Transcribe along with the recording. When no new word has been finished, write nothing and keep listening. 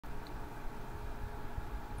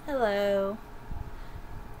Hello.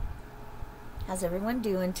 How's everyone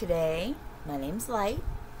doing today? My name's Light.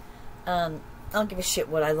 I don't give a shit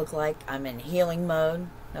what I look like. I'm in healing mode,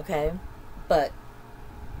 okay? But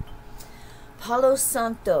Palo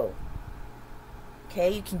Santo,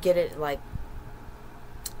 okay? You can get it like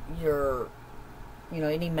your,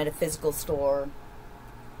 any metaphysical store,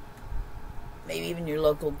 maybe even your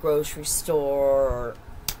local grocery store or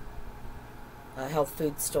a health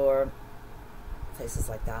food store, places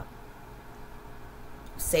like that.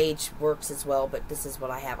 Sage works as well, but this is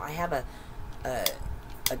what I have. I have a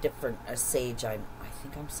different sage. I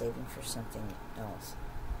think I'm saving for something else.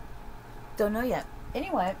 Don't know yet.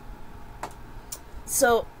 Anyway,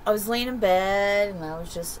 so I was laying in bed and I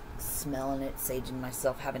was just smelling it, saging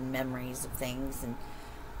myself, having memories of things, and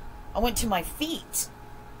I went to my feet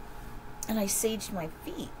and I saged my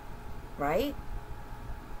feet, right?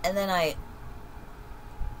 And then I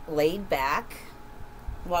laid back.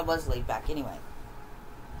 Well, I was laid back anyway.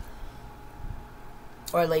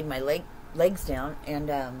 Or I laid my legs down,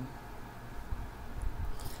 and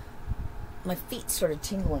my feet started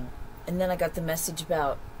tingling. And then I got the message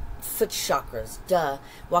about foot chakras. Duh.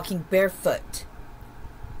 Walking barefoot.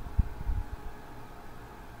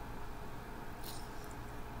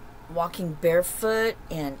 Walking barefoot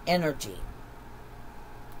and energy.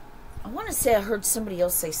 I want to say I heard somebody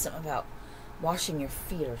else say something about washing your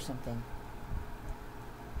feet or something.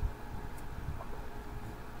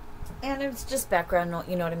 And it's just background,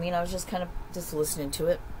 you know what I mean? I was just kind of just listening to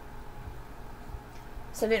it.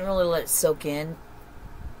 So I didn't really let it soak in.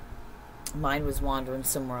 Mind was wandering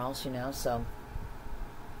somewhere else, so.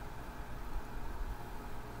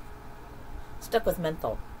 Stuck with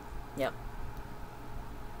menthol. Yep.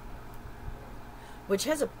 Which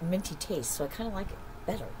has a minty taste, so I kind of like it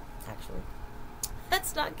better, actually.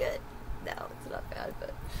 That's not good. No, it's not bad,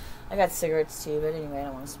 but I got cigarettes too, but anyway, I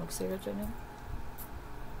don't want to smoke cigarettes right now.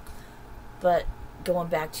 But going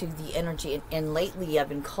back to the energy, and lately I've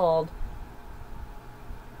been called,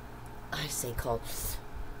 I've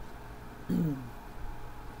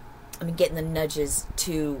been getting the nudges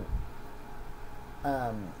to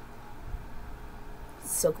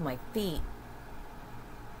soak my feet,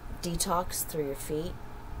 detox through your feet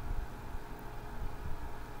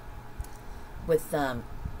with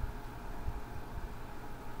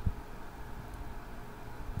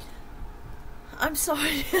I'm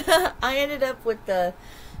sorry. I ended up with the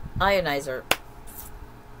ionizer.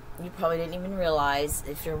 You probably didn't even realize.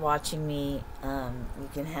 If you're watching me, you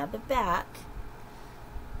can have it back.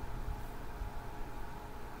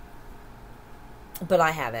 But I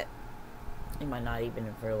have it. You might not even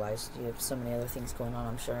have realized. You have so many other things going on,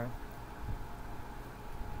 I'm sure.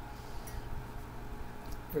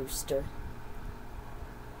 Rooster.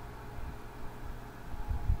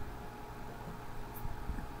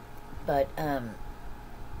 But,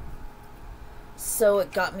 so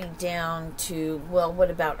it got me down to, well, what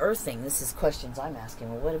about earthing? This is questions I'm asking.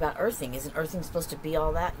 Well, what about earthing? Isn't earthing supposed to be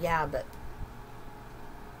all that? Yeah, but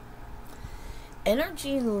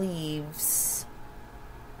energy leaves.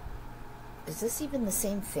 Is this even the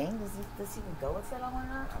same thing? Does this even go with it? I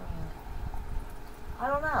wonder. I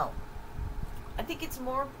don't know. I think it's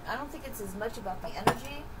more, I don't think it's as much about the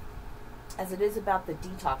energy as it is about the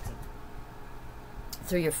detoxing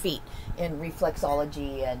through your feet and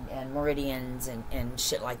reflexology and meridians and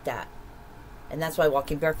shit like that. And that's why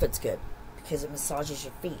walking barefoot's good, because it massages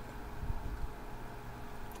your feet.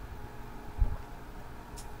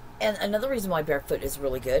 And another reason why barefoot is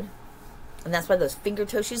really good, and that's why those finger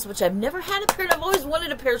toe shoes, which I've never had a pair, and I've always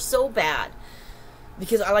wanted a pair so bad,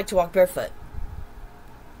 because I like to walk barefoot.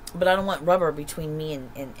 But I don't want rubber between me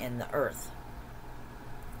and the earth.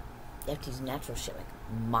 You have to use natural shit like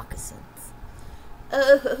moccasins.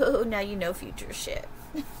 Oh, now you know future shit.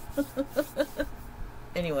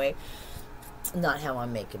 Anyway, not how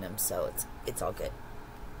I'm making them, so it's all good.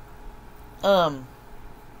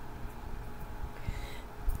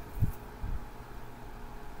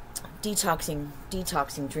 Detoxing,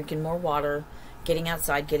 drinking more water, getting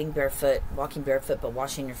outside, getting barefoot, walking barefoot, but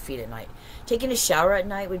washing your feet at night. Taking a shower at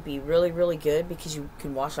night would be really, really good, because you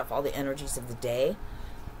can wash off all the energies of the day.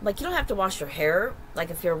 Like, you don't have to wash your hair. Like,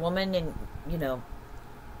 if you're a woman and,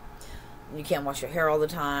 you can't wash your hair all the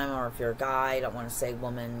time, or if you're a guy, I don't want to say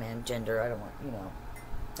woman, man, gender, I don't want,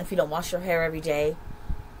 if you don't wash your hair every day,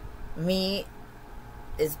 me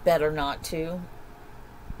is better not to,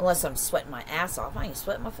 unless I'm sweating my ass off. I ain't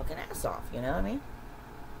sweating my fucking ass off, you know what I mean?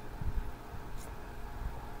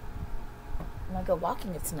 When I go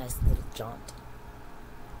walking, it's a nice little jaunt.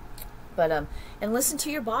 But, and listen to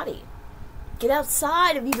your body. get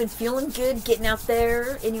outside. Have you been feeling good getting out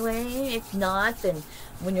there anyway? If not, then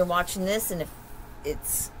when you're watching this, and if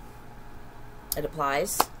it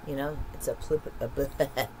applies, you know, it's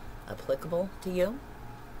applicable to you,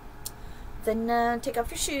 then take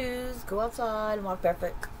off your shoes, go outside and walk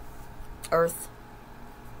barefoot. Earth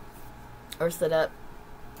it up,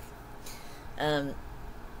 and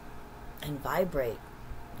vibrate,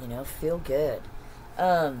 you know, feel good.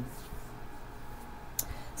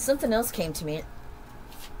 Something else came to me.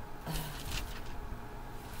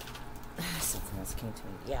 Something else came to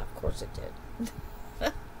me. Yeah, of course it did.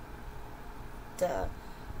 Duh.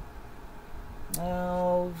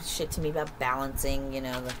 Oh, shit to me about balancing, you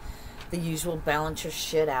know, the usual balance your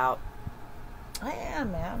shit out. I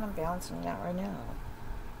am, man. I'm balancing it out right now.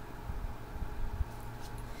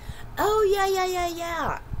 Oh, yeah.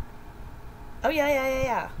 Oh,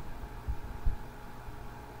 yeah.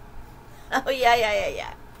 Oh,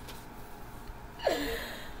 yeah.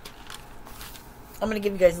 I'm going to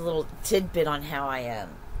give you guys a little tidbit on how I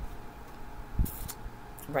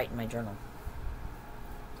write in my journal.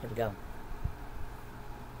 Here we go.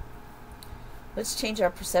 Let's change our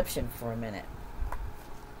perception for a minute.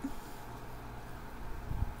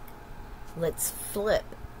 Let's flip.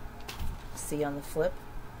 See on the flip?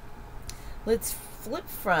 Let's flip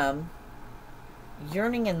from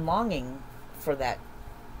yearning and longing for that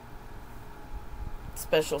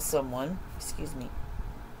special someone, excuse me,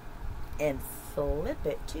 and flip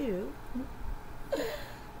it to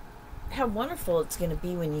how wonderful it's going to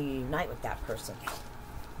be when you unite with that person.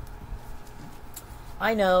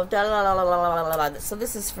 I know, so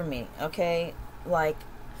this is for me, okay? Like,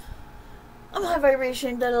 I'm high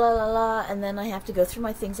vibration, and then I have to go through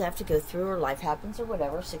my things I have to go through, or life happens, or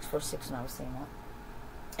whatever. 646, and I was saying that.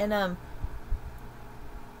 And,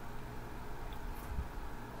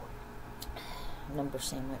 number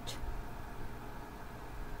sandwich.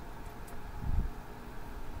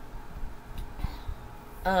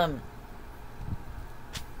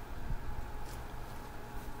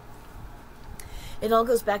 It all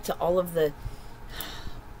goes back to all of the,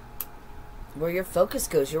 where your focus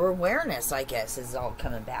goes, your awareness, I guess, is all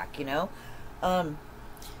coming back, you know?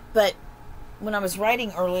 But when I was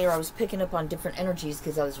writing earlier, I was picking up on different energies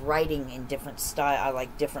because I was writing in different style. I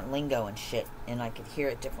like different lingo and shit, and I could hear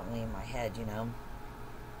it differently in my head, you know?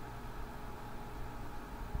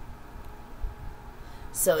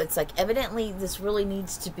 So it's like, evidently, this really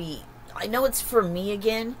needs to be, I know it's for me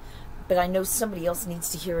again, but I know somebody else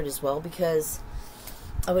needs to hear it as well, because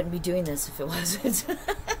I wouldn't be doing this if it wasn't.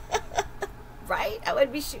 Right? I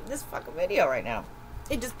wouldn't be shooting this fucking video right now.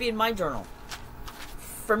 It'd just be in my journal.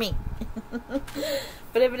 For me.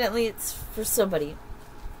 But evidently it's for somebody.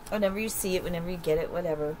 Whenever you see it, whenever you get it,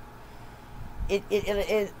 whatever. And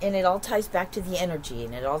it all ties back to the energy,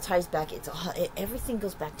 and it all ties back, everything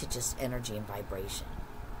goes back to just energy and vibration.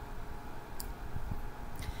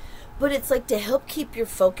 But it's like to help keep your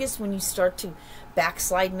focus when you start to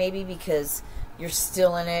backslide, maybe because you're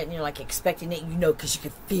still in it and you're like expecting it, you know, because you can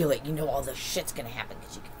feel it. You know all the shit's going to happen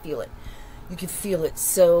because you can feel it. You can feel it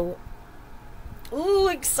so, ooh,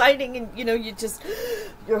 exciting, and, you know, you just,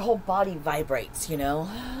 your whole body vibrates, you know.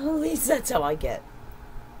 At least that's how I get.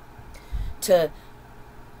 To,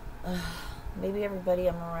 maybe everybody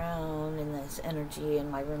I'm around in this energy, and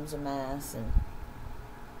my room's a mess, and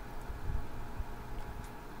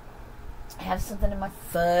I have something in my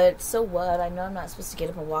foot, so what? I know I'm not supposed to get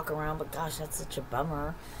up and walk around, but gosh, that's such a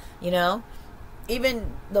bummer, you know?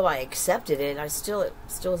 Even though I accepted it, it still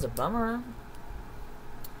is a bummer.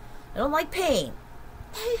 I don't like pain.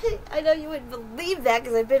 I know you wouldn't believe that,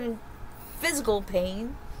 because I've been in physical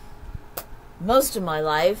pain most of my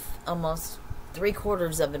life, almost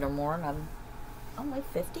 3/4 of it or more, and I'm only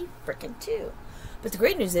 50 freaking 2. But the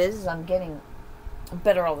great news is I'm getting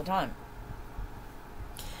better all the time.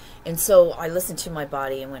 And so I listen to my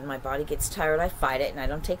body, and when my body gets tired, I fight it, and I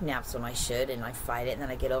don't take naps when I should, and I fight it, and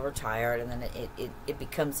then I get overtired, and then it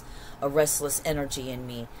becomes a restless energy in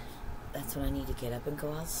me. That's when I need to get up and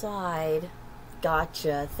go outside.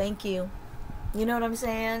 Gotcha. Thank you. You know what I'm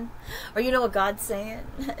saying? Or you know what God's saying?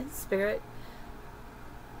 Spirit.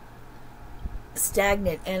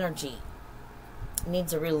 Stagnant energy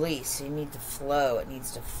needs a release. You need to flow. It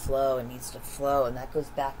needs to flow. It needs to flow. And that goes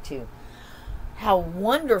back to how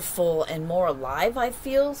wonderful and more alive I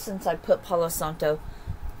feel since I put Palo Santo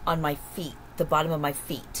on my feet, the bottom of my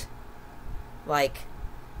feet. Like,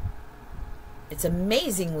 it's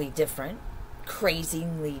amazingly different,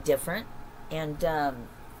 crazingly different, and I'm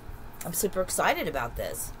super excited about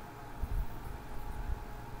this.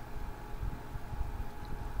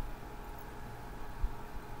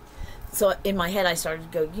 So in my head, I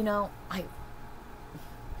started to go, you know,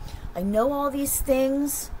 I know all these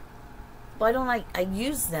things. Why don't I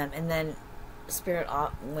use them? And then Spirit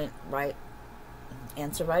went right,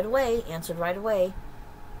 answered right away.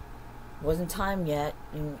 Wasn't time yet,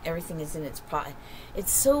 and everything is in its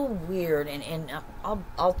it's so weird, and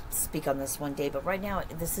I'll speak on this one day, but right now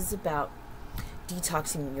this is about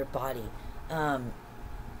detoxing your body.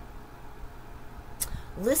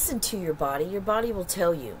 Listen to your body will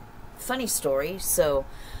tell you. Funny story. So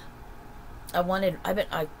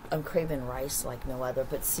I'm craving rice like no other,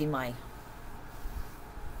 but see my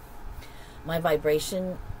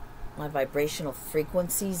vibration, my vibrational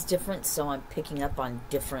frequency is different, so I'm picking up on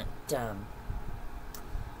different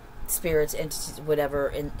spirits, entities, whatever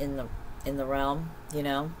in the realm, you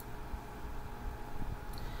know.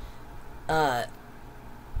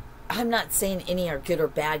 I'm not saying any are good or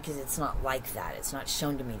bad, because it's not like that. It's not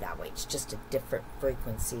shown to me that way. It's just a different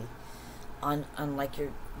frequency on like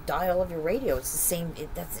your dial of your radio. It's the same.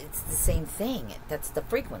 It's the same thing. That's the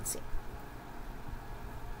frequency.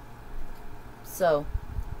 So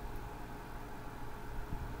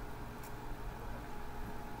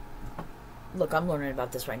look, I'm learning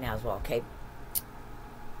about this right now as well, okay?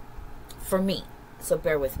 For me. So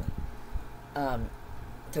bear with me.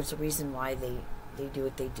 There's a reason why they do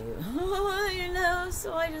what they do. You know,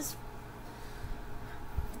 so I just...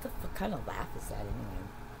 What the fuck kind of laugh is that anyway?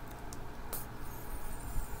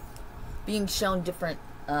 Being shown different...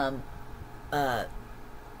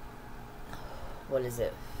 what is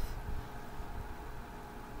it?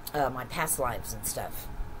 My past lives and stuff.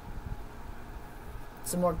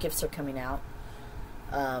 Some more gifts are coming out.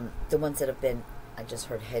 The ones that have been, I just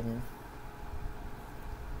heard, hidden.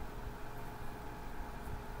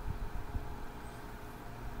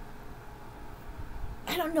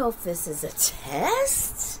 I don't know if this is a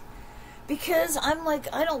test, because I'm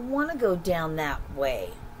like, I don't want to go down that way.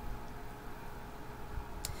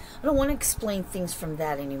 I don't want to explain things from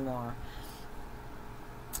that anymore.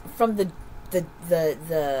 From the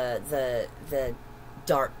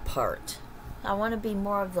dark part. I want to be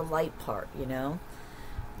more of the light part, you know?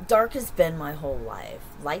 Dark has been my whole life.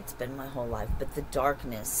 Light's been my whole life, but the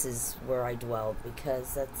darkness is where I dwell,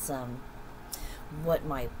 because that's what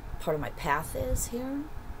my part of my path is here.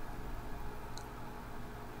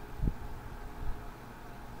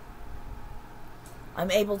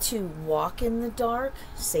 I'm able to walk in the dark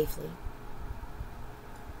safely.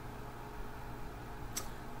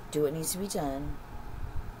 Do what needs to be done,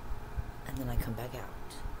 and then I come back out.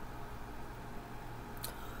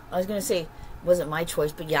 I was going to say, it wasn't my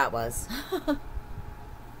choice, but yeah, it was.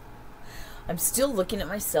 I'm still looking at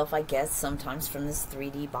myself, I guess, sometimes from this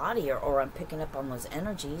 3D body, or I'm picking up on those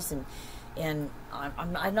energies, and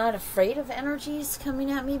I'm not afraid of energies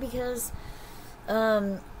coming at me, because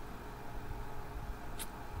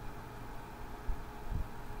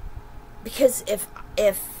if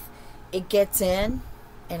it gets in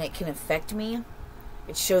and it can affect me,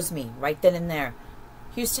 it shows me right then and there,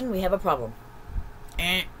 Houston, we have a problem.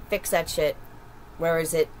 Fix that shit. Where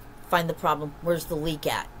is it? Find the problem. Where's the leak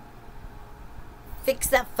at? Fix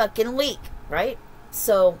that fucking leak, right?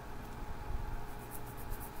 So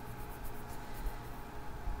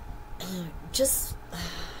just,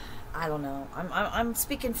 I don't know. I'm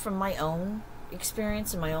speaking from my own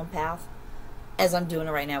experience and my own path, as I'm doing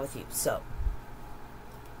it right now with you. So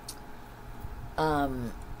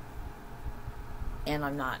and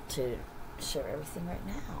I'm not to share everything right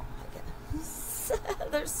now, I guess.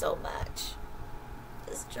 There's so much.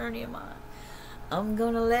 This journey of mine. I'm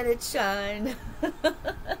gonna let it shine.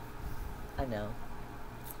 I know.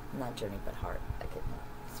 Not journey, but heart. I couldn't.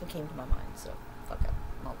 That's what came to my mind, so fuck it.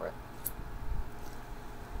 I'm over it.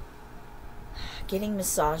 Getting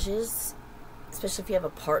massages, especially if you have a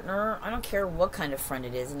partner. I don't care what kind of friend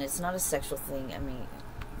it is, and it's not a sexual thing. I mean,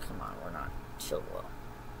 come on, we're not children. Well,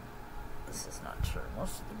 this is not true.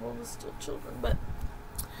 Most of the world is still children, but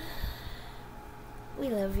we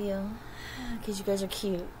love you because you guys are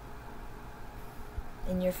cute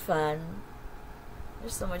and you're fun. You're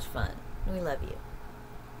so much fun. We love you.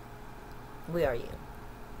 We are you.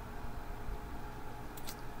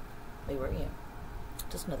 We were you.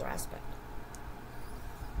 Just another aspect.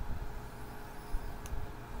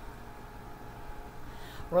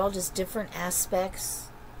 We're all just different aspects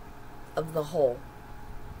of the whole.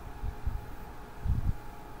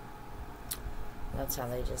 That's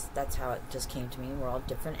how it just came to me. We're all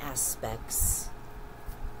different aspects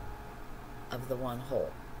of the one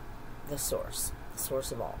whole. The source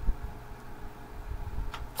of all.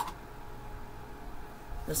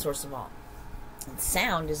 The source of all. And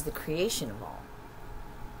sound is the creation of all.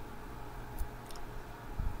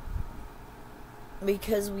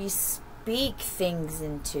 Because speak things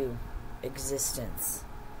into existence.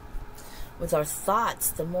 With our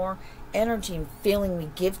thoughts, the more energy and feeling we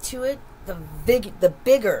give to it, the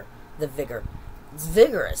bigger the vigor. It's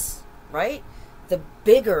vigorous, right? The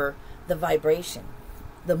bigger the vibration,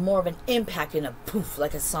 the more of an impact in a poof,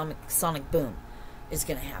 like a sonic boom, is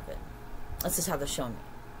going to happen. That's just how they're showing me.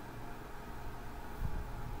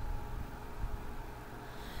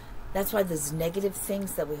 That's why those negative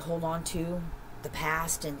things that we hold on to, the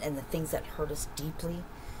past and the things that hurt us deeply,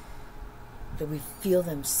 that we feel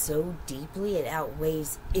them so deeply, it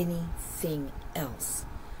outweighs anything else.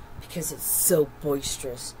 Because it's so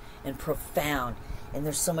boisterous and profound, and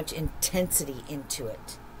there's so much intensity into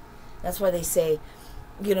it. That's why they say,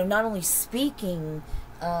 you know, not only speaking,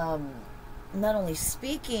 what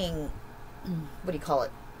do you call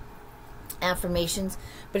it? Affirmations,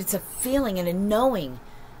 but it's a feeling and a knowing.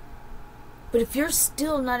 But if you're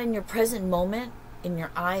still not in your present moment, in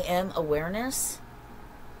your I am awareness,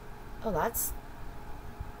 oh,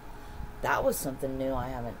 that was something new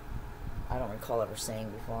I don't recall ever saying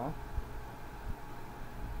before.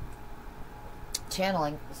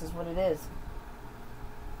 Channeling, this is what it is.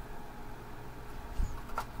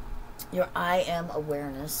 Your I am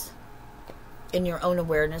awareness, in your own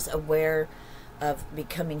awareness, aware of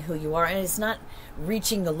becoming who you are. And it's not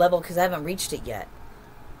reaching the level, because I haven't reached it yet.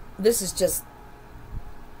 This is just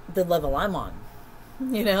the level I'm on,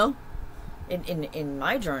 you know, in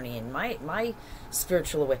my journey, in my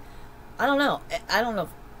spiritual way. I don't know if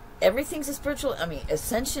everything's a spiritual,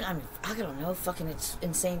 ascension. I don't know, fucking it's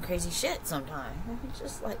insane, crazy shit sometimes. It's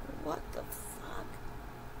just like, what the fuck?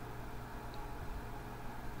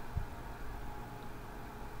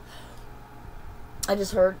 I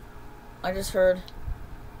just heard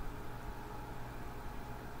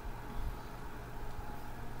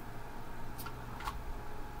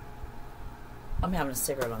I'm having a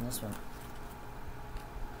cigarette on this one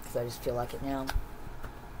because I just feel like it now.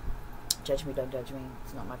 Judge me, don't judge me.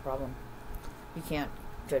 It's not my problem. You can't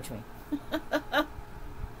judge me.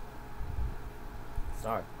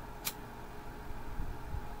 Sorry.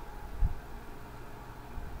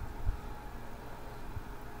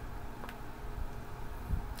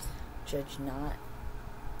 Judge not,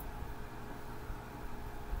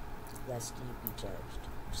 lest you be judged,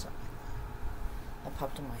 or something like that. That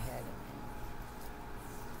popped in my head,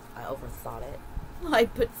 and I overthought it. I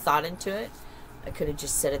put thought into it. I could have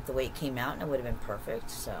just said it the way it came out, and it would have been perfect.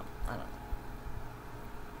 So I don't know.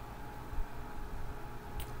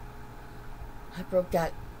 I broke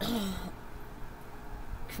that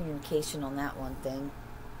communication on that one thing.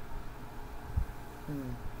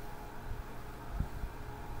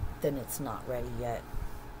 Then it's not ready yet.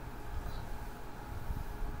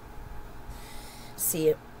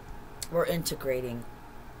 See, we're integrating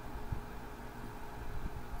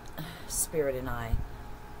spirit and I,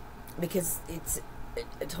 because it's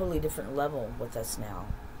a totally different level with us now.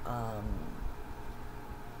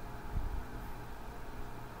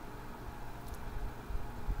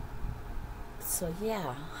 So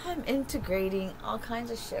yeah, I'm integrating all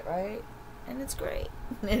kinds of shit, right? And it's great.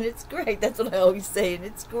 And it's great. That's what I always say. And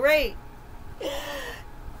it's great.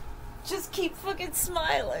 Just keep fucking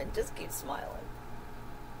smiling. Just keep smiling.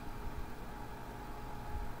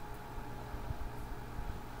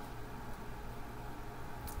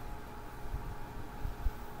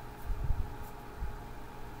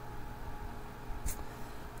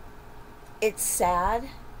 It's sad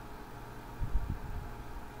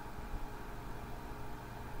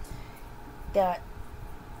that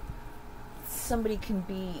somebody can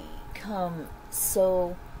become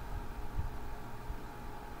so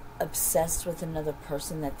obsessed with another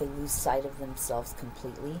person that they lose sight of themselves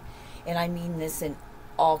completely. And I mean this in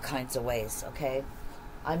all kinds of ways, okay?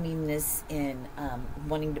 I mean this in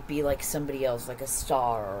wanting to be like somebody else, like a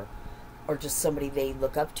star, or just somebody they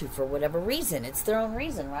look up to for whatever reason. It's their own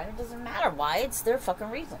reason, right? It doesn't matter why. It's their fucking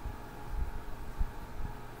reason.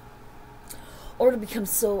 Or to become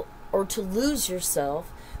so, or to lose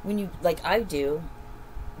yourself when you, like I did,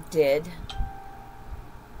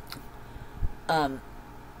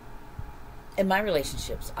 in my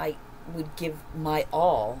relationships, I would give my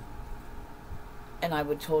all, and I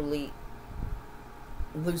would totally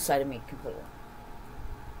lose sight of me completely.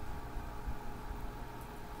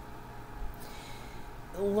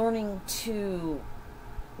 Learning to,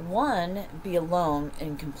 one, be alone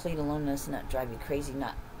in complete aloneness and not drive you crazy,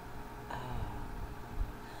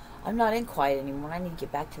 I'm not in quiet anymore. I need to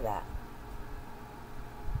get back to that.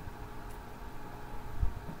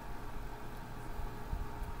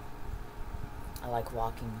 I like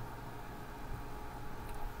walking.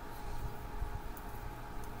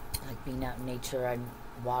 I like being out in nature. I'm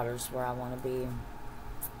Water's where I want to be.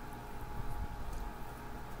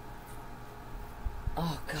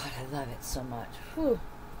 Oh God, I love it so much. Whew.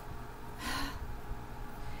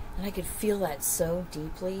 And I could feel that so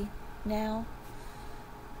deeply now.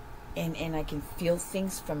 And I can feel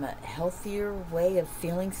things from a healthier way of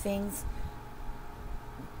feeling things.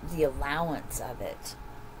 The allowance of it.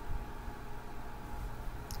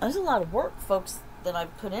 There's a lot of work, folks, that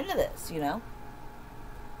I've put into this, you know.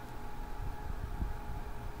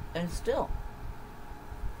 And still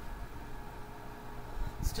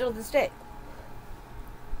to this day.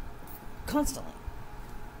 Constantly.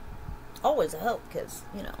 Always a hope, because,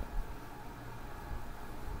 you know,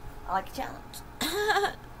 I like a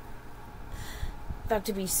challenge. About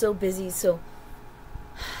to be so busy, so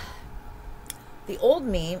the old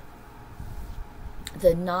me,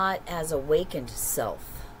 the not as awakened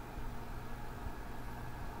self,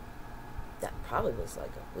 that probably was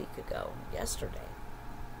like a week ago, yesterday.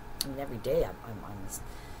 I mean, every day I'm on this,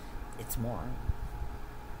 it's more.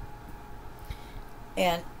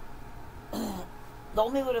 And the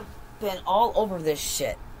old me would have been all over this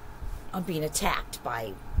shit. I'm being attacked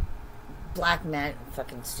by black man,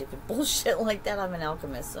 fucking stupid bullshit like that. I'm an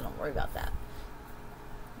alchemist, so don't worry about that.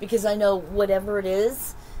 Because I know whatever it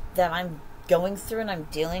is that I'm going through and I'm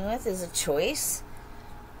dealing with is a choice.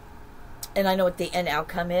 And I know what the end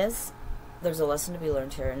outcome is. There's a lesson to be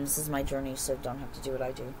learned here, and this is my journey, so don't have to do what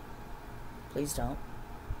I do. Please don't.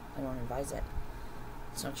 I don't advise it.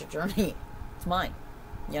 It's not your journey. It's mine.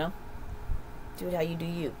 You know? Do it how you do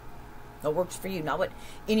you. What works for you. Not what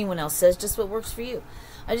anyone else says, just what works for you.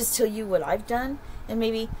 I just tell you what I've done, and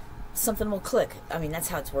maybe something will click. I mean, that's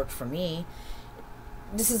how it's worked for me.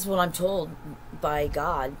 This is what I'm told by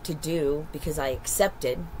God to do, because I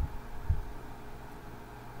accepted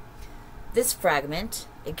this fragment,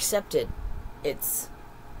 accepted its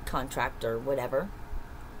contract or whatever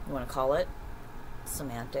you want to call it.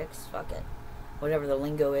 Semantics, fuck it. Whatever the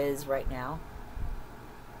lingo is right now.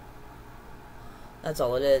 That's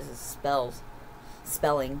all it is spells.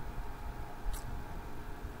 Spelling.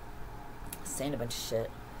 Saying a bunch of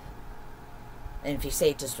shit. And if you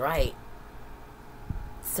say it just right,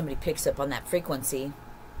 somebody picks up on that frequency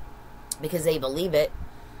because they believe it,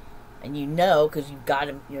 and you know, because you've got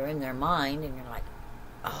them, you're in their mind, and you're like,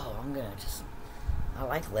 oh, I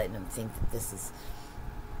like letting them think that this is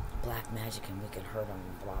black magic and we can hurt them,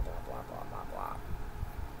 blah, blah, blah, blah, blah, blah.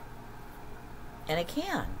 And it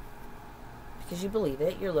can. Because you believe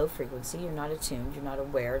it, you're low frequency, you're not attuned, you're not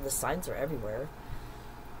aware, the signs are everywhere.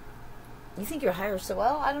 You think you're higher self?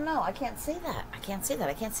 Well, I don't know. I can't say that. I can't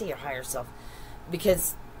say your higher self.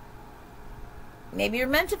 Because maybe you're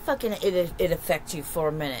meant to fucking it affect you for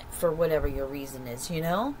a minute, for whatever your reason is, you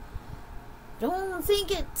know? Don't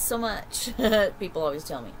think it so much. People always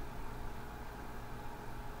tell me.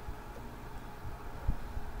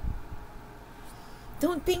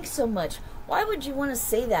 Don't think so much. Why would you want to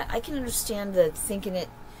say that? I can understand the thinking it.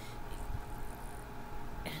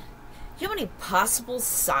 You know how many possible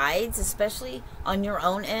sides, especially on your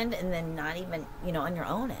own end, and then not even, you know, on your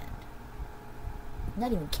own end.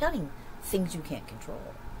 Not even counting things you can't control.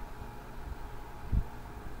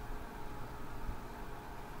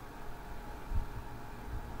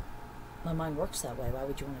 My mind works that way. Why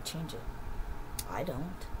would you want to change it? I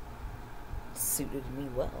don't. It suited me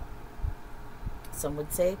well. Some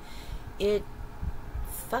would say it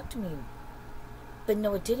fucked me. But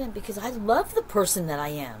no, it didn't, because I love the person that I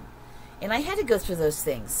am. And I had to go through those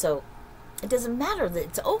things. So it doesn't matter that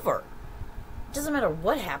it's over. It doesn't matter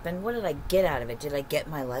what happened. What did I get out of it? Did I get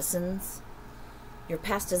my lessons? Your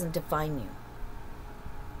past doesn't define you.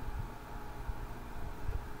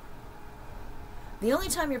 The only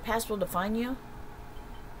time your past will define you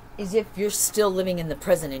is if you're still living in the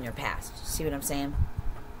present in your past. See what I'm saying?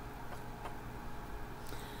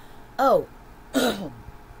 Oh.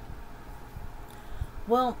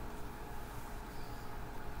 Well,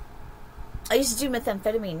 I used to do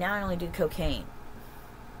methamphetamine. Now I only do cocaine.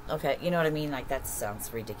 Okay, you know what I mean? Like, that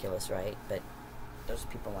sounds ridiculous, right? But there's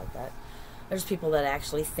people like that. There's people that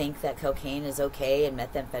actually think that cocaine is okay and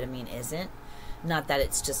methamphetamine isn't. Not that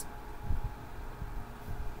it's just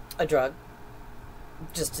a drug.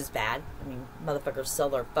 Just as bad. I mean, motherfuckers sell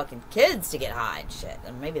their fucking kids to get high and shit.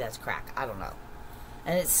 And maybe that's crack. I don't know.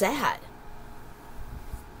 And it's sad.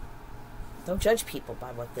 Don't judge people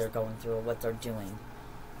by what they're going through or what they're doing.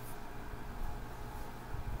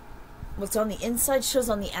 What's on the inside shows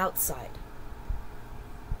on the outside.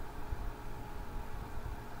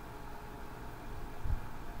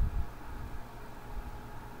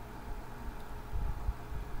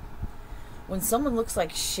 When someone looks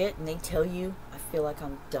like shit and they tell you, I feel like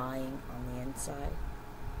I'm dying on the inside,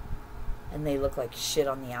 and they look like shit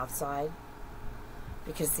on the outside.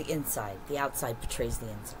 Because the outside portrays the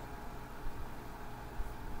inside.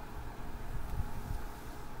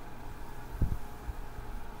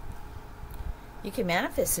 You can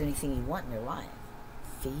manifest anything you want in your life.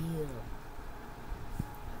 Feel.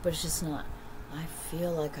 But it's just not. I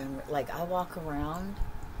feel like I walk around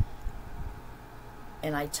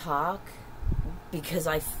and I talk because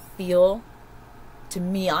I feel, to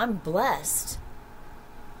me, I'm blessed.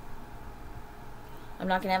 I'm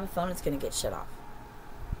not going to have a phone that's going to get shut off.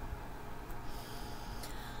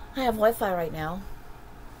 I have Wi-Fi right now.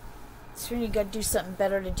 So you got to do something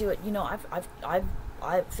better to do it. You know, I've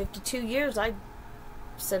 52 years. I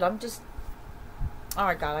said, I'm just, all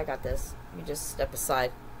right, God, I got this. You just step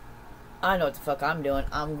aside. I know what the fuck I'm doing.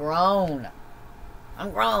 I'm grown.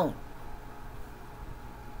 I'm grown.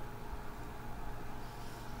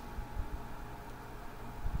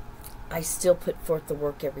 I still put forth the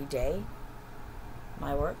work every day.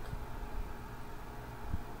 My work.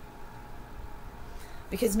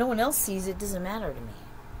 Because no one else sees it, doesn't matter to me.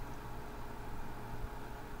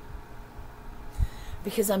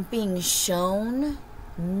 Because I'm being shown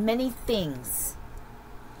many things.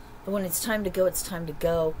 But when it's time to go, it's time to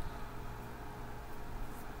go.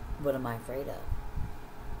 What am I afraid of?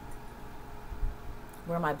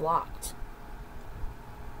 Where am I blocked?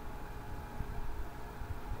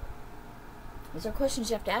 These are questions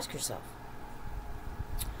you have to ask yourself.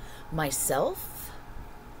 Myself?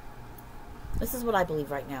 This is what I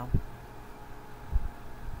believe right now.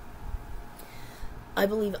 I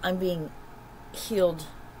believe I'm being healed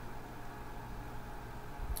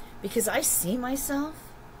because I see myself,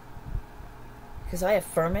 because I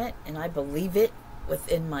affirm it and I believe it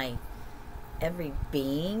within my every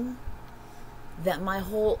being, that my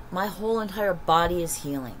whole entire body is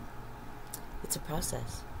healing. It's a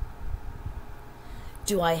process.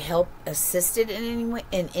 Do I help assist it in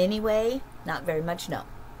any way? Not very much, no.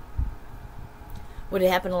 Would it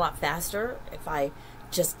happen a lot faster if I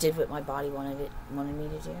just did what my body wanted me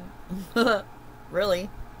to do? Really?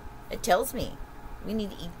 It tells me we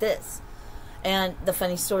need to eat this. And the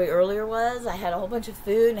funny story earlier was I had a whole bunch of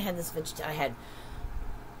food and I had this I had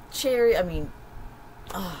cherry,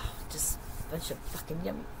 just a bunch of fucking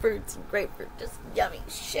yummy fruits and grapefruit, just yummy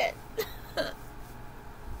shit.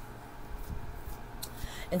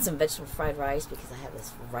 And some vegetable fried rice because I have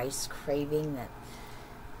this rice craving that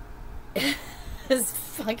is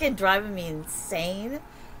fucking driving me insane.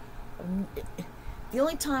 The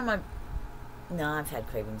only time I've had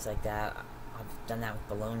cravings like that. I've done that with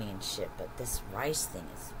bologna and shit, but this rice thing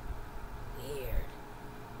is weird.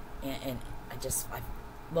 And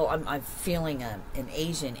I'm feeling an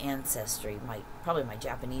Asian ancestry, probably my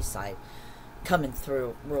Japanese side coming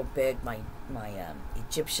through real big. My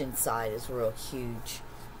Egyptian side is real huge.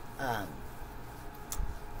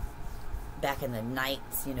 Back in the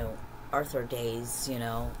nights, Arthur days,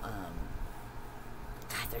 God,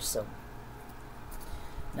 there's so,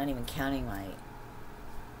 not even counting my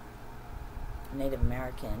Native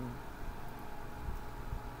American,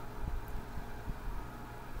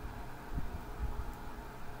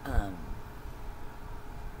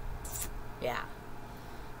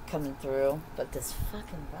 coming through. But this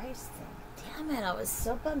fucking rice thing, damn it, I was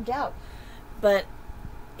so bummed out. But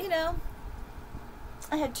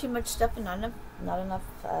I had too much stuff and not enough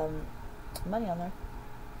money on there.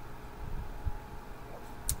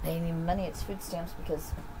 I ain't even money, it's food stamps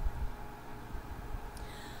because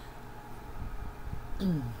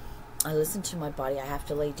I listen to my body. I have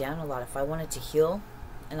to lay down a lot if I want it to heal.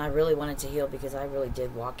 And I really want it to heal because I really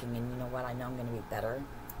did walking, and you know what? I know I'm going to be better.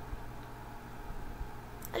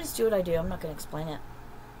 I just do what I do. I'm not going to explain it.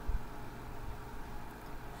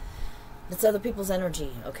 It's other people's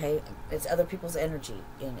energy, okay? It's other people's energy.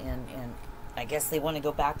 And I guess they want to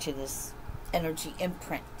go back to this energy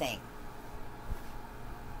imprint thing.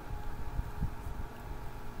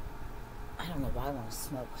 I don't know why I want to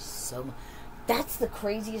smoke so much. That's the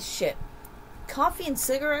craziest shit. Coffee and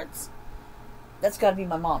cigarettes? That's got to be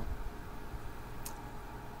my mom.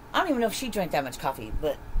 I don't even know if she drank that much coffee,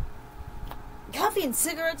 but coffee and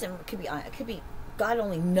cigarettes, and it could be, God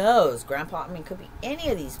only knows, Grandpa. It could be any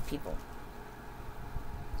of these people.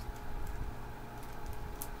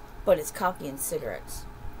 But it's coffee and cigarettes.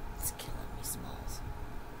 It's killing me, Smalls.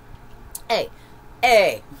 Hey.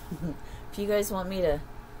 If you guys want me to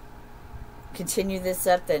continue this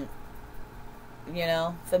up, then,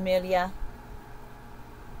 familia.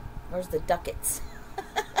 Where's the ducats?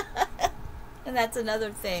 And that's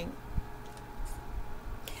another thing.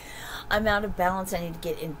 I'm out of balance. I need to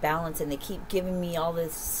get in balance. And they keep giving me all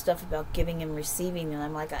this stuff about giving and receiving. And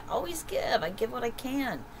I'm like, I always give. I give what I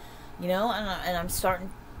can. You know, and I'm starting,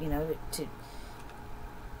 you know, to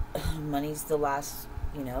money's the last,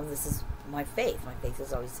 you know, this is my faith. My faith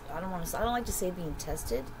is always, I don't like to say being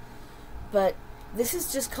tested, but this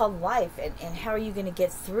is just called life, and how are you going to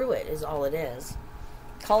get through it is all it is.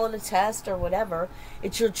 Call it a test or whatever.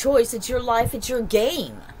 It's your choice, it's your life, it's your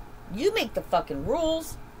game. You make the fucking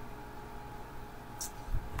rules.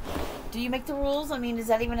 Do you make the rules? I mean, is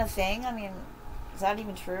that even a thing? I mean, is that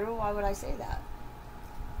even true? Why would I say that?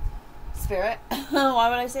 Spirit, why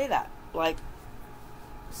would I say that? Like,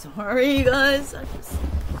 sorry, you guys. I just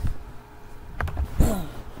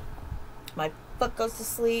my foot goes to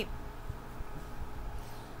sleep.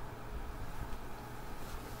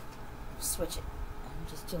 Switch it. I'm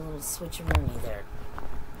just doing a little switcheroo there.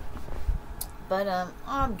 But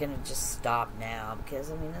I'm gonna just stop now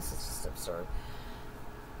because I mean this is just absurd.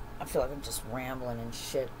 I feel like I'm just rambling and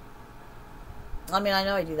shit. I mean, I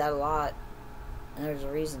know I do that a lot, and there's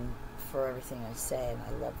a reason for everything I say, and I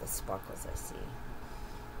love the sparkles I see.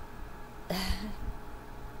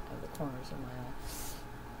 Of the corners of my eye.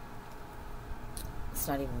 It's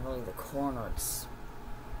not even really the corner. It's,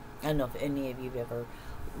 I don't know if any of you have ever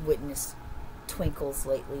witnessed twinkles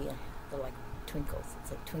lately. They're like twinkles.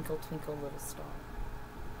 It's like twinkle, twinkle, little star.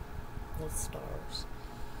 Little stars.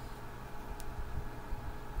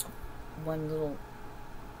 One little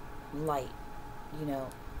light, you know.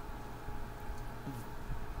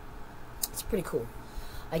 It's pretty cool.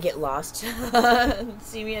 I get lost.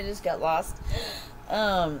 See me, I just got lost.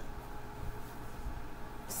 So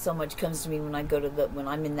much comes to me when I go to when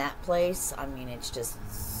I'm in that place. I mean, it's just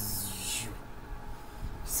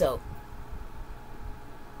so.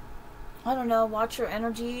 I don't know. Watch your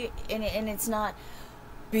energy, and it's not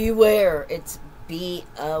beware. It's be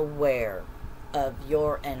aware of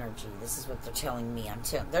your energy. This is what they're telling me.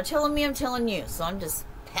 They're telling me I'm telling you. So I'm just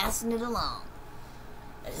passing it along.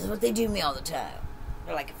 This is what they do me all the time.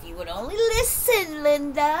 They're like, if you would only listen,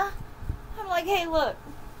 Linda. I'm like, hey, look.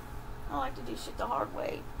 I like to do shit the hard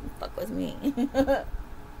way. Fuck with me.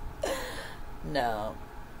 No.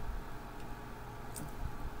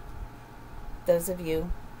 Those of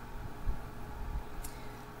you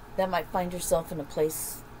that might find yourself in a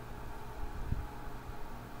place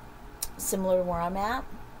similar to where I'm at,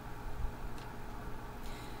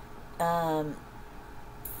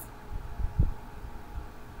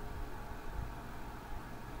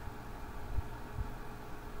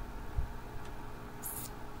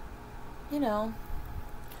 you know,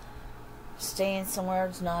 staying somewhere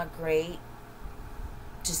is not great.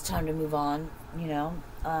 Just time to move on, you know.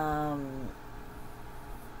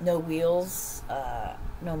 No wheels,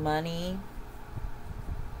 no money,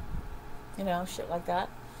 you know, shit like that.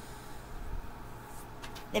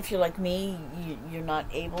 If you're like me, you're not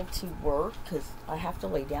able to work because I have to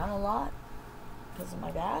lay down a lot because of my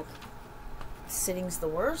back. Sitting's the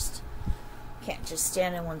worst. Can't just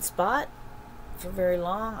stand in one spot for very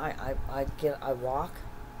long. I walk.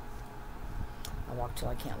 I walk till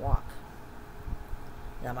I can't walk.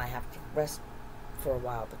 And I might have to rest for a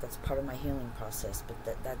while, but that's part of my healing process.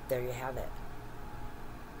 But that there you have it.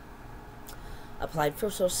 Applied for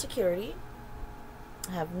Social Security.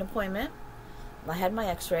 I have an appointment. I had my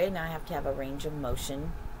x-ray. Now I have to have a range of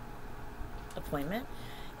motion appointment.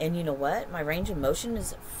 And you know what? My range of motion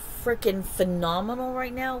is freaking phenomenal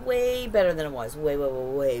right now. Way better than it was. Way.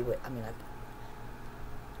 I mean,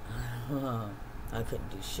 I couldn't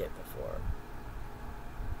do shit before.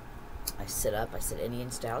 I sit up. I sit Indian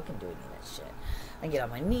style. I can do any of that shit. I get on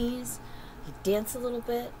my knees. I dance a little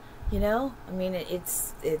bit. You know? I mean,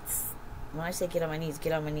 it's when I say get on my knees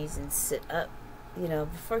and sit up. You know,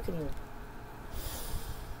 before I could even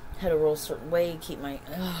had to roll a certain way, keep my,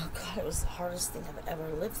 oh God, it was the hardest thing I've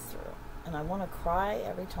ever lived through. And I want to cry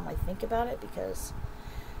every time I think about it because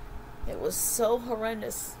it was so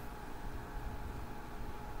horrendous.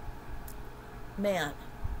 Man,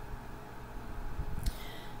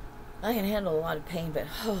 I can handle a lot of pain, but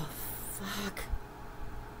oh, fuck.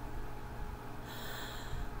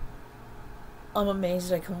 I'm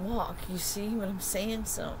amazed that I can walk. You see what I'm saying?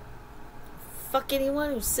 So, fuck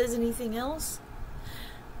anyone who says anything else.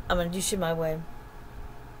 I'm going to do shit my way.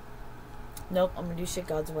 Nope, I'm going to do shit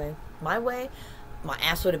God's way. My way, my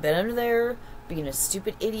ass would have been under there, being a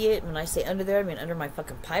stupid idiot. When I say under there, I mean under my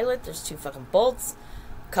fucking pilot. There's 2 fucking bolts,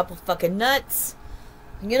 a couple fucking nuts.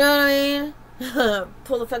 You know what I mean?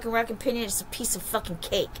 Pull the fucking rack and pinion, it's a piece of fucking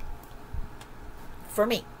cake. For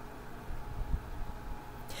me.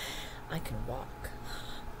 I can walk.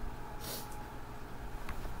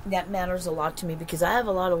 That matters a lot to me because I have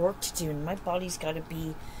a lot of work to do and my body's got to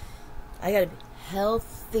be, I got to be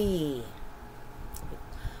healthy.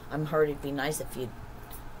 I'm hurt. It'd be nice if you'd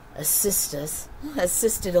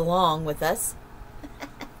assisted along with us.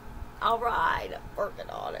 All right, I'm working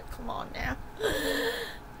on it. Come on now.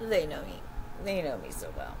 They know me. They know me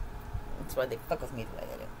so well. That's why they fuck with me the way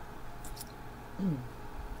they do.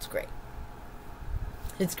 It's great.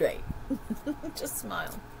 It's great. Just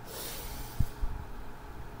smile.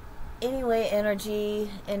 Anyway, energy,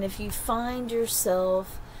 and if you find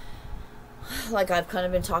yourself, like I've kind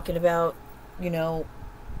of been talking about, you know,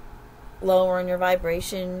 lowering your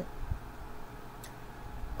vibration,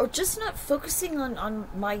 or just not focusing on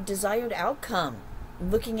my desired outcome,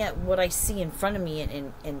 looking at what I see in front of me,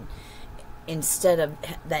 and instead of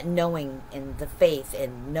that knowing and the faith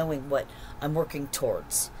and knowing what I'm working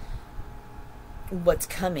towards, what's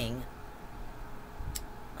coming,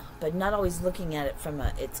 but not always looking at it from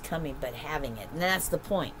a it's coming, but having it. And that's the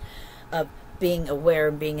point of being aware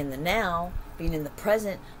and being in the now, being in the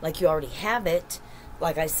present, like you already have it.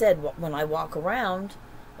 Like I said, when I walk around,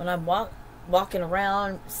 when I'm walking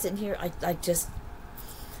around, sitting here,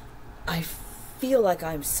 I feel like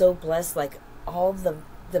I'm so blessed, like all the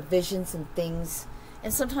visions and things.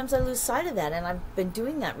 And sometimes I lose sight of that, and I've been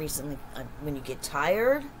doing that recently. When you get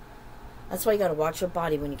tired, that's why you got to watch your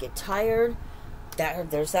body. When you get tired,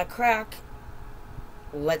 there's that crack.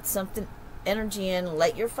 Let something, energy in.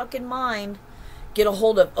 Let your fucking mind get a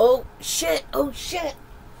hold of, oh shit,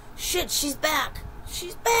 shit, she's back.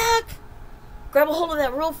 Grab a hold of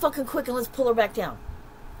that real fucking quick and let's pull her back down.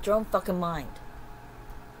 It's your own fucking mind.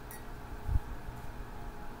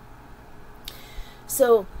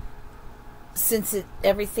 So, since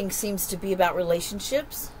everything seems to be about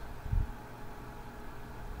relationships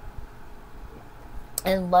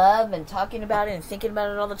and love and talking about it and thinking about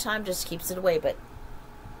it all the time, just keeps it away.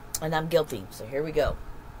 And I'm guilty, so here we go.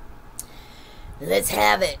 Let's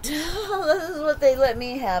have it. This is what they let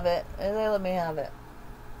me have it. They let me have it.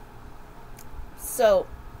 So,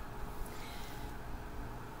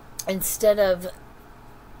 instead of,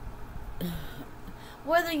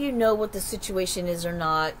 whether you know what the situation is or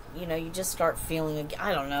not, you know, you just start feeling,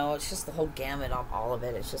 I don't know, it's just the whole gamut of all of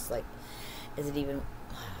it. It's just like, is it even,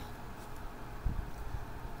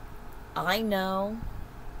 I know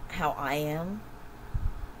how I am,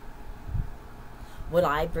 what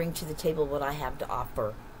I bring to the table, what I have to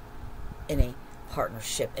offer in a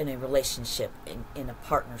partnership, in a relationship, in a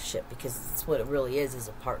partnership, because it's what it really is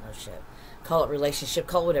a partnership. Call it relationship,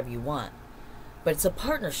 call it whatever you want, but it's a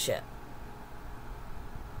partnership.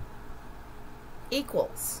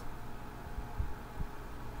 Equals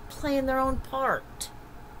playing their own part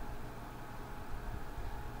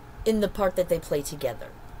in the part that they play together.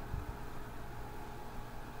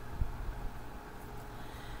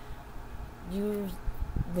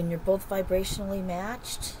 When you're both vibrationally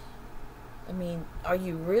matched, I mean, are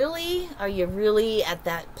you really at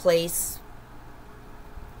that place?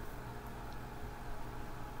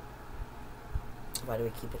 Why do we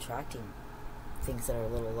keep attracting things that are a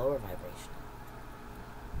little lower vibrational?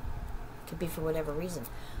 Could be for whatever reason.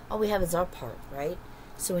 All we have is our part, right?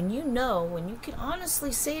 So when you can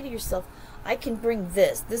honestly say to yourself, I can bring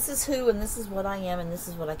this. This is who, and this is what I am, and this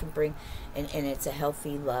is what I can bring. And it's a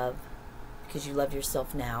healthy love, because you love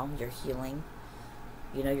yourself now. You're healing.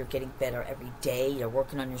 You know, you're getting better every day. You're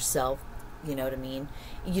working on yourself. You know what I mean?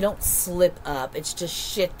 You don't slip up. It's just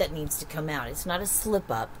shit that needs to come out. It's not a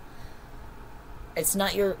slip up. It's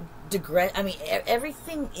not your digress. I mean,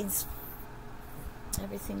 everything's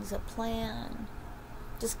a plan.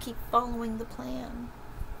 Just keep following the plan.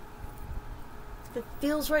 If it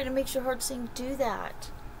feels right, it makes your heart sing, do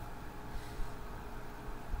that.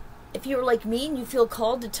 If you're like me and you feel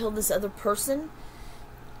called to tell this other person,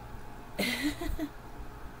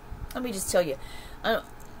 let me just tell you,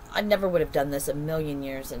 I never would have done this a million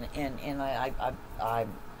years, and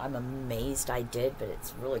I'm amazed I did, but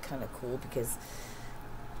it's really kind of cool because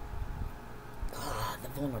the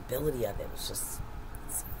vulnerability of it was just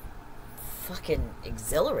fucking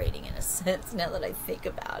exhilarating in a sense. Now that I think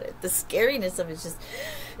about it, the scariness of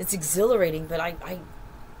it's exhilarating, but I'm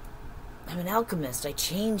an alchemist. I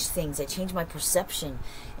change things. I change my perception.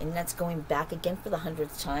 And that's going back again for the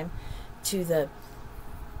 100th time to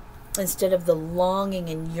instead of the longing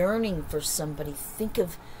and yearning for somebody, think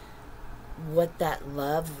of what that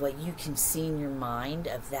love, what you can see in your mind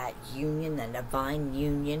of that union, that divine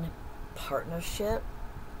union, partnership,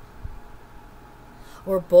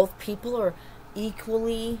 where both people are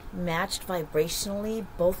equally matched vibrationally,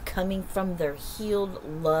 both coming from their healed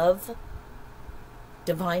love,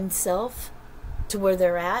 divine self, to where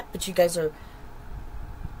they're at, but you guys are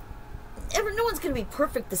no one's going to be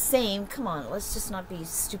perfect the same. Come on, let's just not be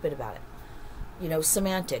stupid about it. You know,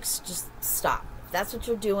 semantics, just stop. If that's what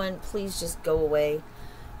you're doing, please just go away.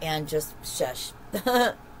 and just shush.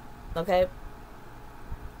 Okay?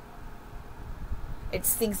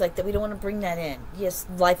 It's things like that. We don't want to bring that in. Yes,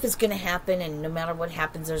 life is going to happen, and no matter what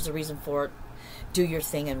happens, there's a reason for it. Do your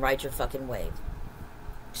thing and ride your fucking wave.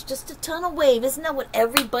 It's just a tunnel wave. Isn't that what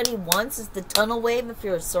everybody wants, is the tunnel wave if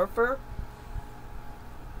you're a surfer?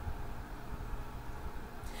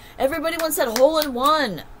 Everybody wants that hole in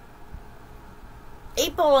one.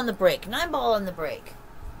 8 ball on the break. 9 ball on the break.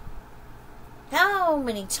 How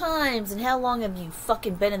many times and how long have you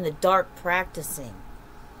fucking been in the dark practicing?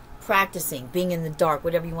 Practicing, being in the dark,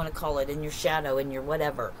 whatever you want to call it, in your shadow, in your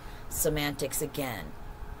whatever. Semantics again.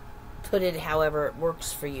 Put it however it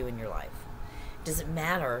works for you in your life. Doesn't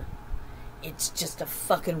matter. It's just a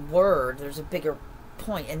fucking word. There's a bigger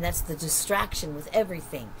point, and that's the distraction with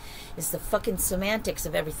everything. It's the fucking semantics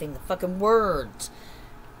of everything, the fucking words.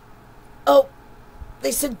 Oh,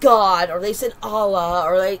 they said God, or they said Allah,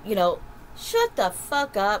 or they, you know, shut the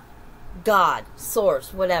fuck up. God,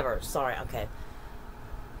 source, whatever. Sorry, okay.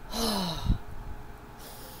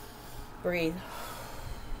 Breathe.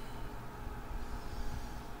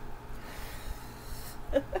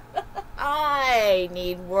 I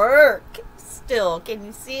need work still. Can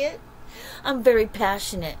you see it? I'm very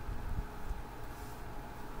passionate.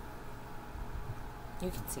 You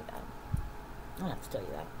can see that. I don't have to tell you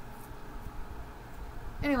that.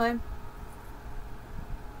 Anyway,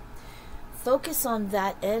 focus on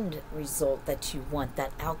that end result that you want,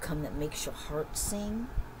 that outcome that makes your heart sing.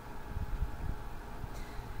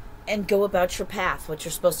 And go about your path, what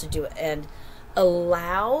you're supposed to do. And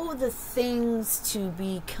allow the things to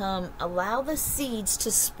become, allow the seeds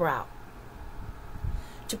to sprout,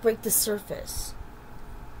 to break the surface.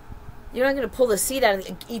 You're not going to pull the seed out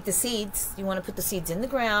and eat the seeds. You want to put the seeds in the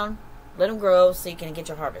ground, let them grow so you can get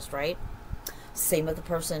your harvest, right? Same with the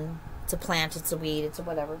person. It's a plant, it's a weed, it's a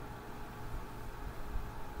whatever.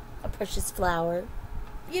 A precious flower.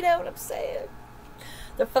 You know what I'm saying?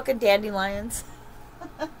 They're fucking dandelions.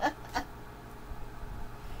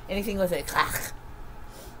 Anything with it. Just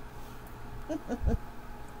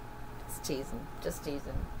teasing. Just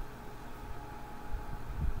teasing.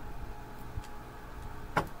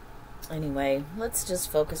 Anyway, let's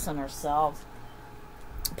just focus on ourselves.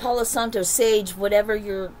 Palo Santo, sage, whatever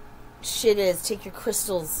your shit is, take your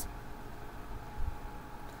crystals.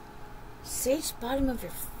 Sage bottom of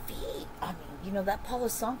your feet. I mean, you know, that Palo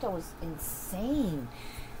Santo is insane.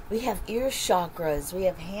 We have ear chakras. We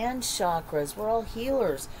have hand chakras. We're all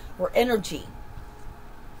healers. We're energy.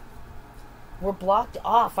 We're blocked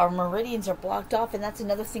off. Our meridians are blocked off. And that's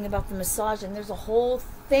another thing about the massage. And there's a whole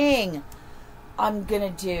thing I'm going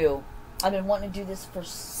to do. I've been wanting to do this for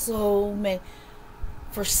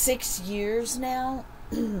for 6 years now.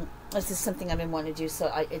 This is something I've been wanting to do.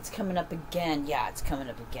 So it's coming up again. Yeah, it's coming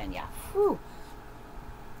up again. Yeah. Whew.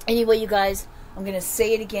 Anyway, you guys, I'm going to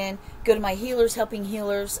say it again. Go to my Healers Helping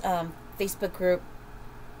Healers Facebook group,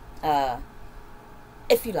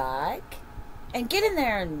 if you like. And get in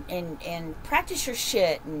there and practice your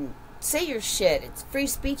shit and say your shit. It's free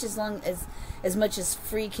speech as much as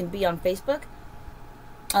free can be on Facebook.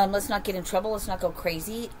 Let's not get in trouble. Let's not go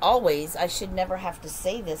crazy. Always, I should never have to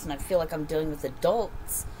say this, and I feel like I'm dealing with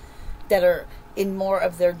adults that are in more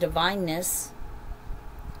of their divineness.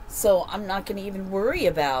 So I'm not going to even worry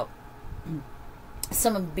about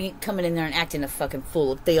someone coming in there and acting a fucking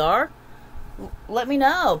fool. If they are, let me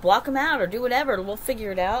know. Block them out or do whatever. We'll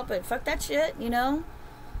figure it out. But fuck that shit, you know?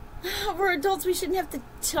 We're adults. We shouldn't have to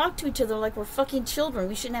talk to each other like we're fucking children.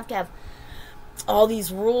 We shouldn't have to have all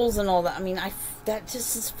these rules and all that. I mean, that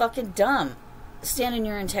just is fucking dumb. Stand in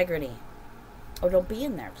your integrity. Or don't be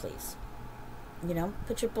in there, please. You know?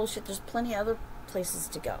 Put your bullshit. There's plenty of other places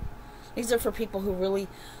to go. These are for people who really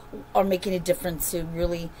are making a difference, who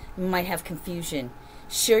really might have confusion.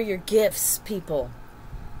 Share your gifts, people.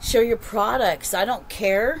 Share your products. I don't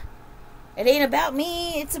care. It ain't about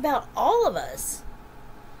me. It's about all of us.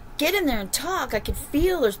 Get in there and talk. I can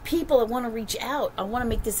feel there's people that want to reach out. I want to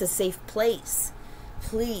make this a safe place.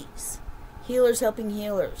 Please. Healers Helping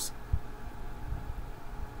Healers.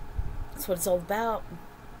 That's what it's all about.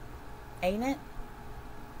 Ain't it?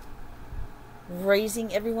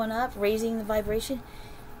 Raising everyone up, raising the vibration,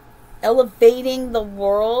 elevating the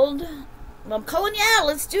world. Well, I'm calling you out.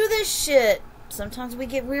 Let's do this shit. Sometimes we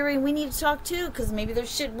get weary and we need to talk too, because maybe there's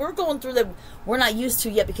shit we're going through that we're not used to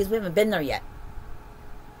yet because we haven't been there yet.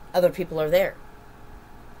 Other people are there.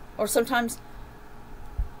 Or sometimes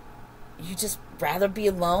you just rather be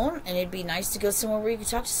alone, and it'd be nice to go somewhere where you can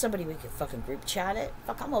talk to somebody. We could fucking group chat it.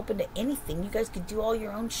 Fuck, I'm open to anything. You guys could do all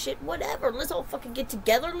your own shit, whatever. Let's all fucking get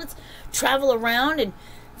together. Let's travel around and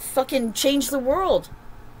fucking change the world.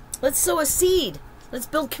 Let's sow a seed. Let's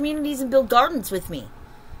build communities and build gardens with me.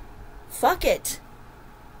 Fuck it.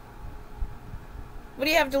 What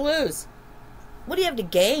do you have to lose? What do you have to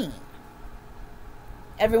gain?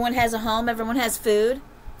 Everyone has a home. Everyone has food.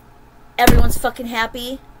 Everyone's fucking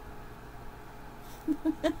happy.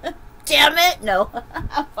 Damn it. No.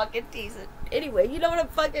 I'm fucking teasing. Anyway, you know what I'm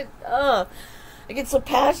fucking... I get so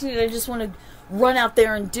passionate. I just want to run out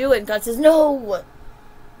there and do it. And God says, no.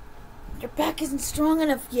 Your back isn't strong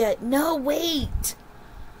enough yet. No, wait.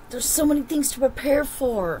 There's so many things to prepare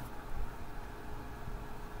for.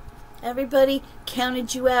 Everybody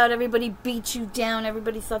counted you out. Everybody beat you down.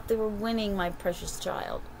 Everybody thought they were winning, my precious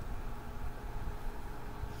child.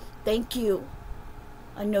 Thank you.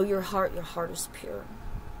 I know your heart is pure.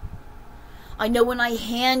 I know when I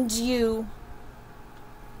hand you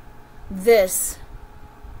this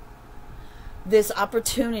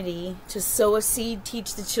opportunity to sow a seed,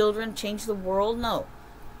 teach the children, change the world, no.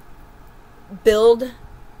 Build,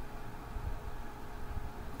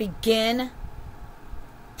 begin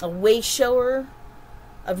a way shower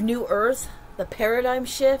of new earth, the paradigm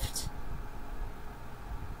shift.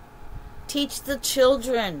 Teach the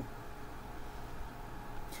children.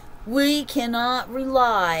 We cannot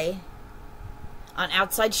rely on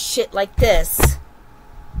outside shit like this,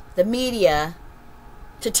 the media,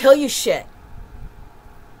 to tell you shit.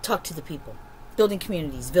 Talk to the people. Building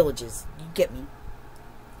communities, villages. You get me.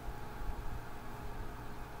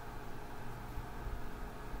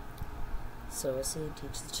 So I say,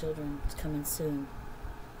 teach the children. It's coming soon.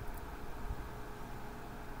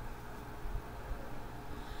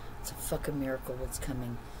 It's a fucking miracle what's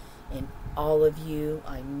coming. And all of you,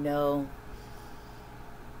 I know.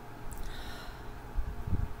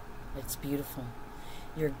 It's beautiful.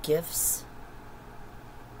 Your gifts.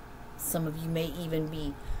 Some of you may even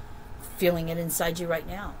be feeling it inside you right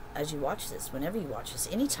now as you watch this, whenever you watch this,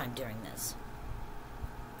 anytime during this.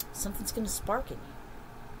 Something's going to spark in you.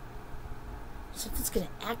 Something's going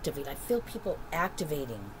to activate. I feel people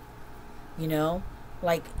activating. You know?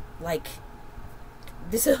 Like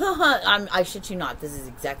this is, I shit you not, this is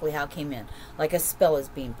exactly how it came in. Like a spell is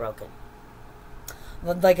being broken.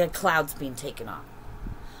 Like a cloud's being taken off.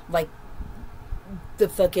 Like the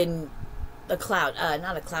fucking, a cloud,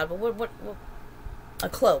 not a cloud, but what a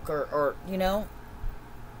cloak or, you know,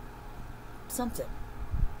 something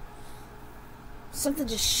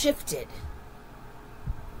just shifted.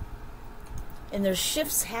 And there's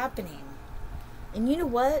shifts happening. And you know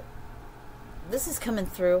what? This is coming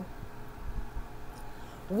through.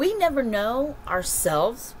 We never know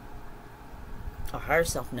ourselves. Our higher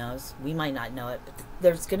self knows. We might not know it. But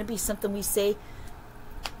there's going to be something we say.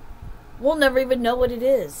 We'll never even know what it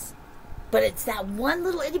is. But it's that one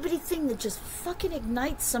little itty bitty thing that just fucking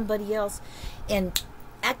ignites somebody else and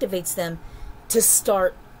activates them to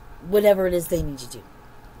start whatever it is they need to do.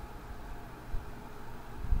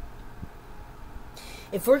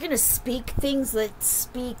 If we're going to speak things, let's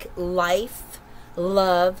speak life,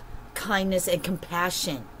 love, kindness, and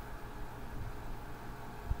compassion.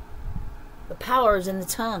 The power is in the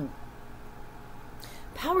tongue.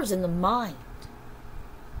 Power is in the mind.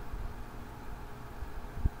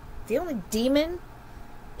 The only demon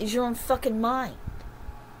is your own fucking mind.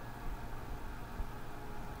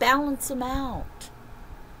 Balance them out.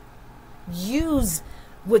 Use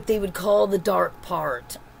what they would call the dark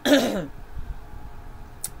part.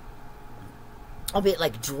 Albeit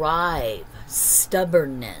like drive,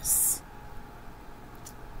 stubbornness.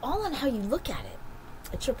 All on how you look at it.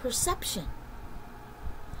 It's your perception.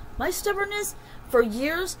 My stubbornness, for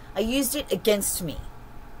years, I used it against me.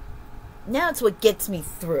 Now it's what gets me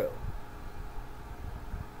through.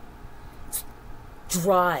 It's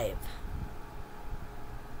drive.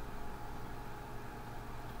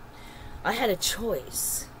 I had a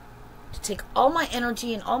choice to take all my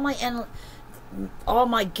energy and all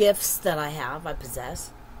my gifts that I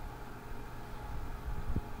possess,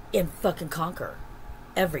 and fucking conquer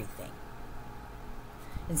everything.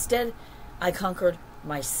 Instead, I conquered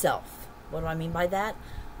myself. What do I mean by that?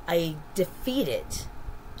 I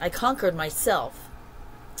conquered myself.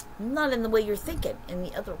 Not in the way you're thinking, in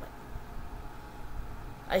the other way.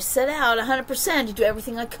 I set out 100% to do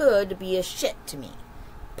everything I could to be a shit to me.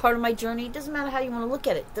 Part of my journey. It doesn't matter how you want to look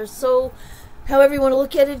at it. However you want to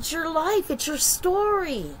look at it, it's your life. It's your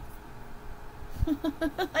story.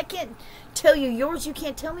 I can't tell you yours. You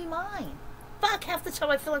can't tell me mine. Fuck, half the time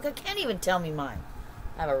I feel like I can't even tell me mine.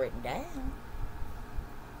 I have it written down.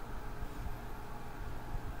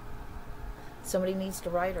 Somebody needs to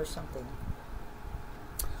write or something.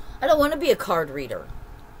 I don't want to be a card reader.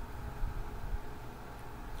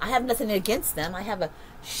 I have nothing against them. I have a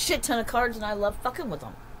shit ton of cards and I love fucking with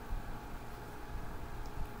them.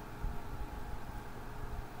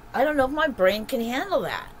 I don't know if my brain can handle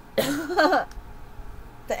that.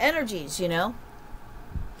 The energies, you know.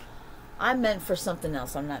 I'm meant for something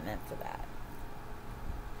else. I'm not meant for that.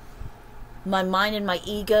 My mind and my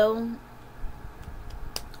ego,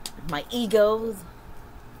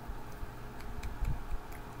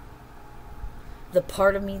 the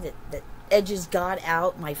part of me that edges God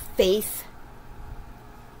out, my faith,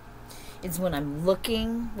 is when I'm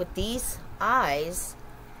looking with these eyes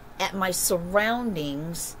at my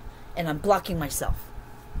surroundings and I'm blocking myself.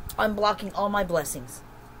 I'm blocking all my blessings.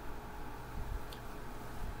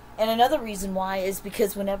 And another reason why is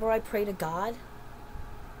because whenever I pray to God,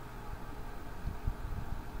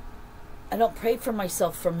 I don't pray for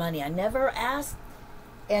myself for money. I never ask,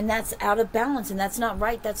 and that's out of balance, and that's not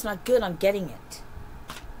right. That's not good. I'm getting it.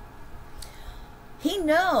 He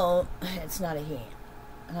knows, it's not a he.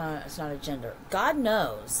 It's not a gender. God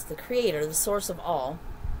knows, the creator, the source of all,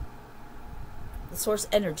 the source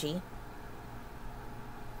energy,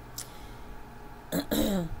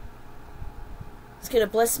 is going to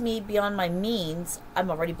bless me beyond my means. I'm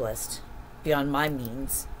already blessed beyond my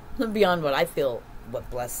means, beyond what I feel what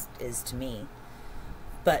blessed is to me.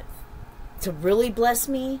 But to really bless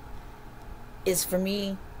me is for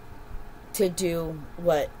me to do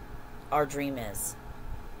what our dream is.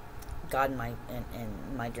 God in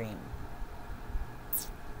my dream.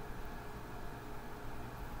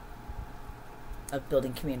 Of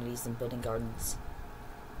building communities and building gardens.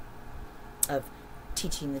 Of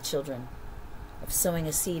teaching the children. Of sowing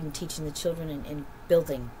a seed and teaching the children and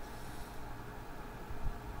building.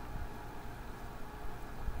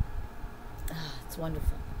 It's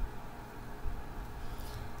wonderful.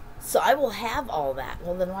 So I will have all that.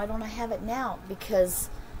 Well, then why don't I have it now? Because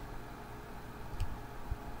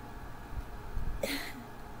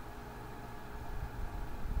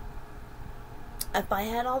if I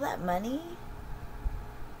had all that money,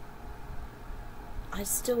 I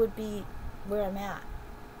still would be where I'm at.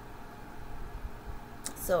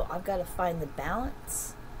 So I've got to find the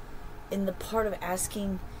balance in the part of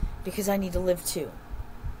asking because I need to live too.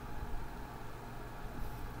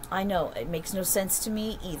 I know, it makes no sense to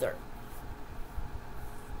me either.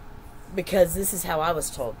 Because this is how I was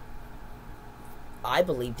told. I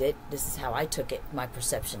believed it. This is how I took it, my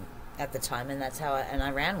perception at the time, and that's how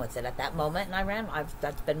I ran with it at that moment, and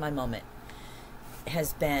that's been my moment. It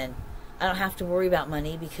has been, I don't have to worry about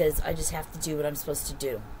money because I just have to do what I'm supposed to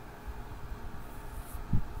do.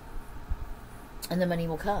 And the money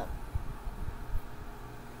will come.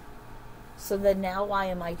 So then now why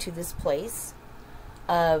am I to this place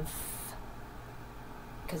of,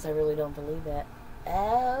 because I really don't believe it.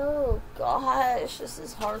 Oh gosh, this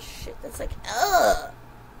is harsh shit. That's like,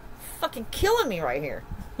 fucking killing me right here.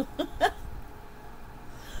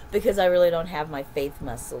 Because I really don't have my faith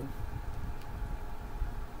muscle.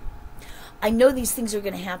 I know these things are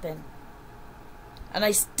going to happen, and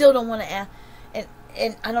I still don't want to ask.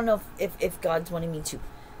 And I don't know if God's wanting me to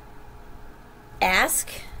ask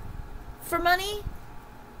for money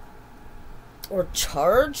or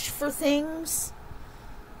charge for things.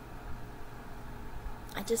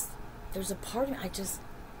 There's a part of me,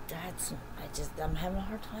 I'm having a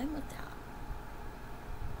hard time with that.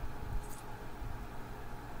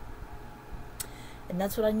 And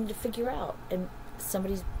that's what I need to figure out. And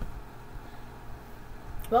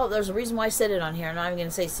well, there's a reason why I said it on here, and I'm going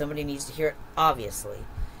to say somebody needs to hear it, obviously.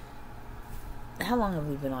 How long have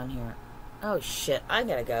we been on here? Oh, shit, I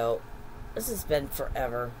gotta go. This has been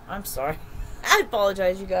forever. I'm sorry. I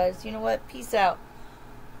apologize, you guys. You know what? Peace out.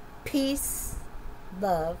 Peace,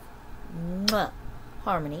 love, mwah,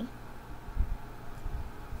 harmony.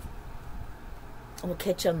 And we'll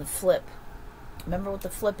catch you on the flip. Remember what the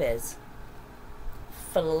flip is.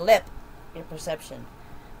 Flip your perception.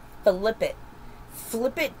 Flip it.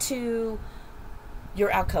 Flip it to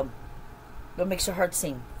your outcome. What makes your heart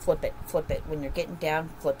sing. Flip it. Flip it. When you're getting down,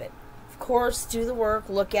 flip it. Of course, do the work,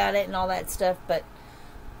 look at it and all that stuff, but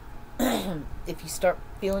if you start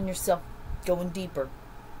feeling yourself going deeper,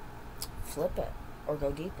 flip it or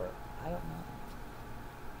go deeper. I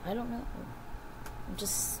don't know.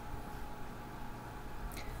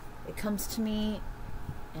 It comes to me,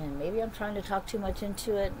 and maybe I'm trying to talk too much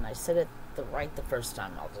into it, and I said it right the first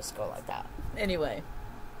time. I'll just go like that. Anyway,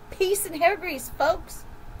 peace and hair grease, folks.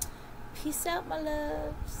 Peace out, my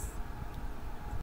loves.